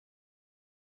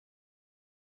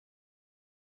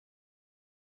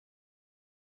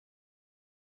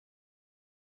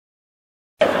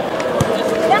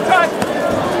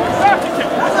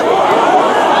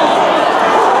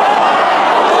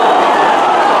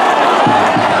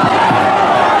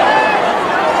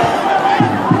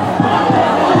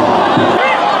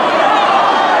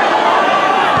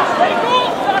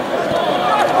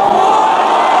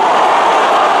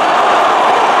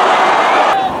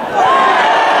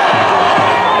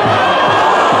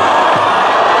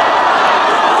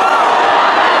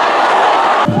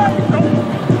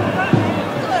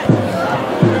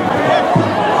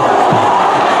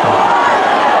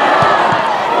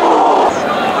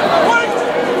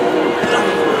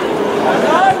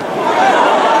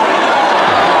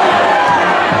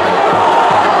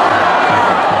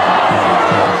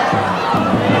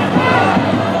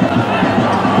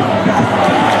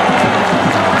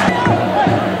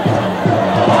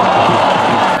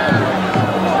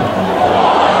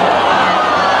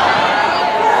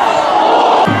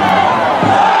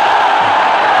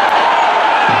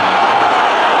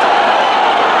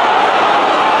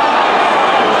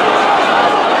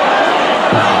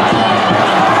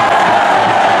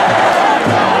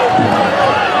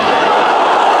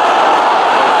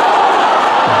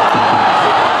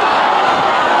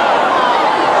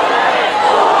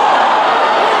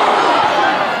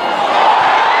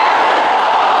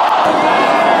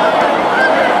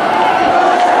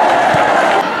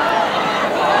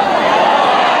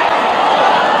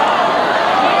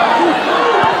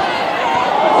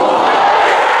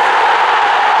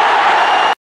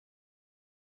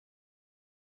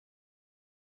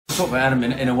Talk about him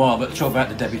in a while, but talk about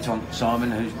the debutant Simon,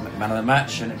 who's man of the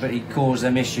match. But he caused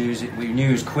them issues. We knew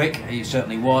he was quick. He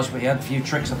certainly was, but he had a few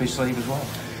tricks up his sleeve as well.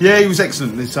 Yeah, he was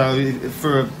excellent. So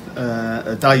for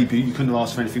a debut, you couldn't have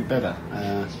asked for anything better.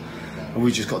 And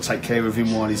we just got to take care of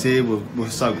him while he's here. We're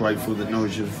so grateful that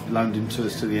Norwich have loaned him to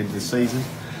us to the end of the season.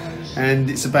 And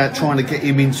it's about trying to get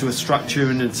him into a structure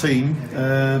and a team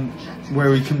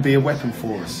where he can be a weapon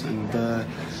for us. And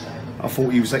I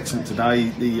thought he was excellent today.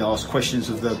 He asked questions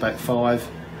of the back five,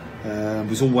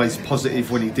 was always positive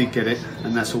when he did get it,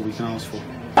 and that's all we can ask for.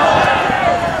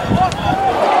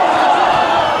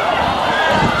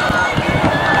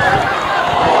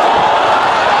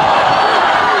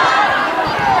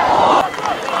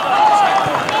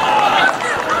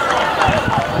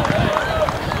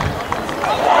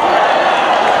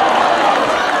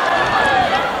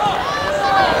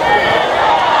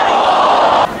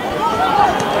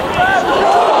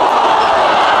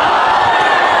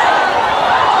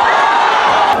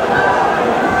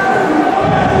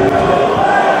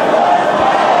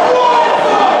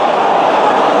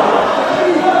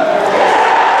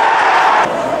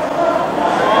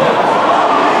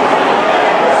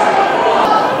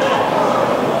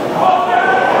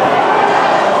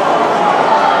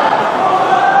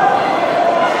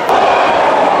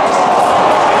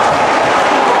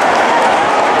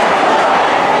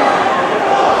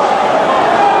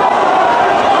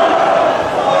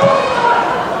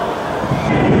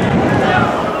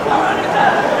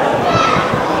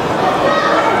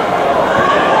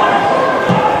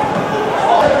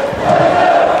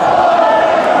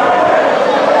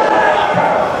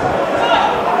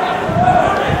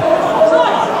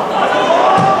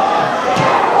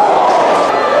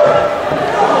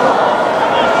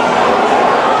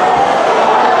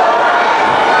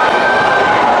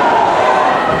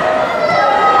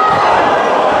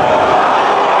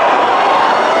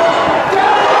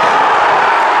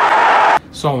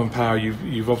 Simon Power,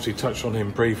 you've obviously touched on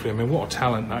him briefly. I mean, what a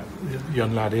talent that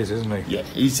young lad is, isn't he? Yeah,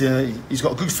 he's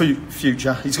got a good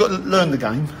future. He's got to learn the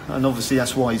game, and obviously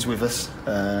that's why he's with us.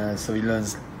 So he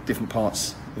learns different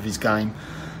parts of his game.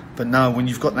 But now, when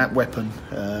you've got that weapon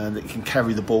that can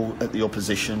carry the ball at the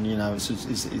opposition, you know, it's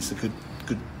a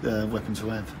good weapon to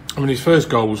have. I mean, his first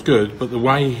goal was good, but the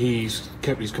way he's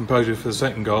kept his composure for the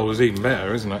second goal was even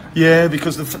better, isn't it? Yeah,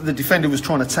 because the defender was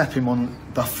trying to tap him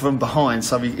from behind,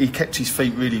 so he kept his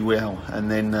feet really well, and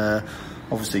then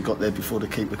obviously got there before the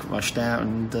keeper rushed out,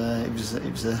 and it was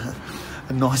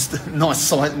a nice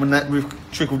sight when that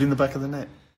trickled in the back of the net.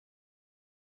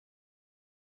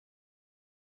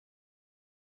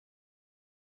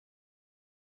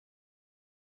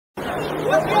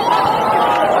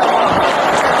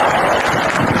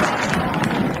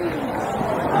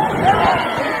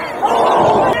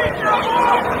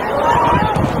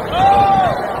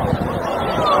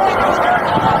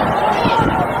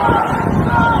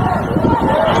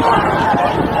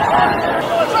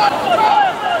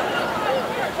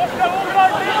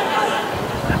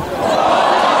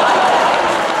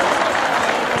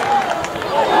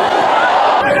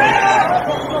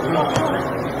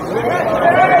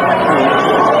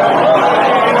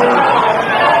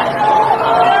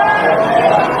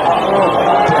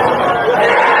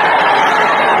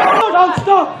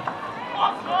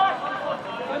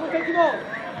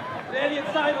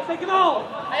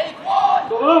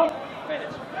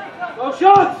 Go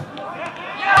shots!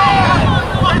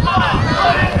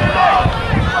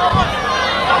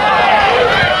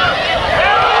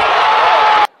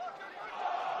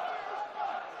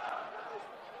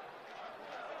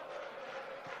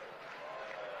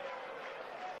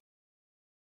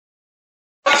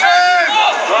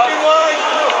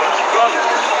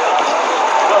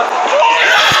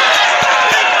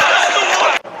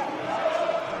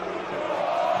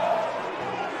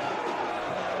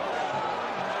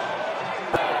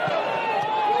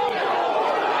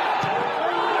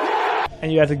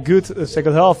 And you had a good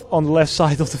second half on the left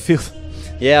side of the field.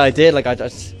 Yeah, I did. Like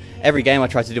every game I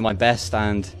tried to do my best,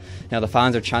 and you know the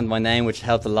fans are chanting my name, which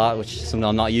helped a lot, which is something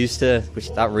I'm not used to,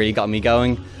 which that really got me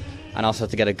going. And also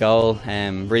to get a goal,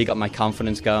 really got my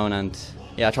confidence going, and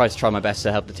yeah, I tried my best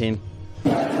to help the team.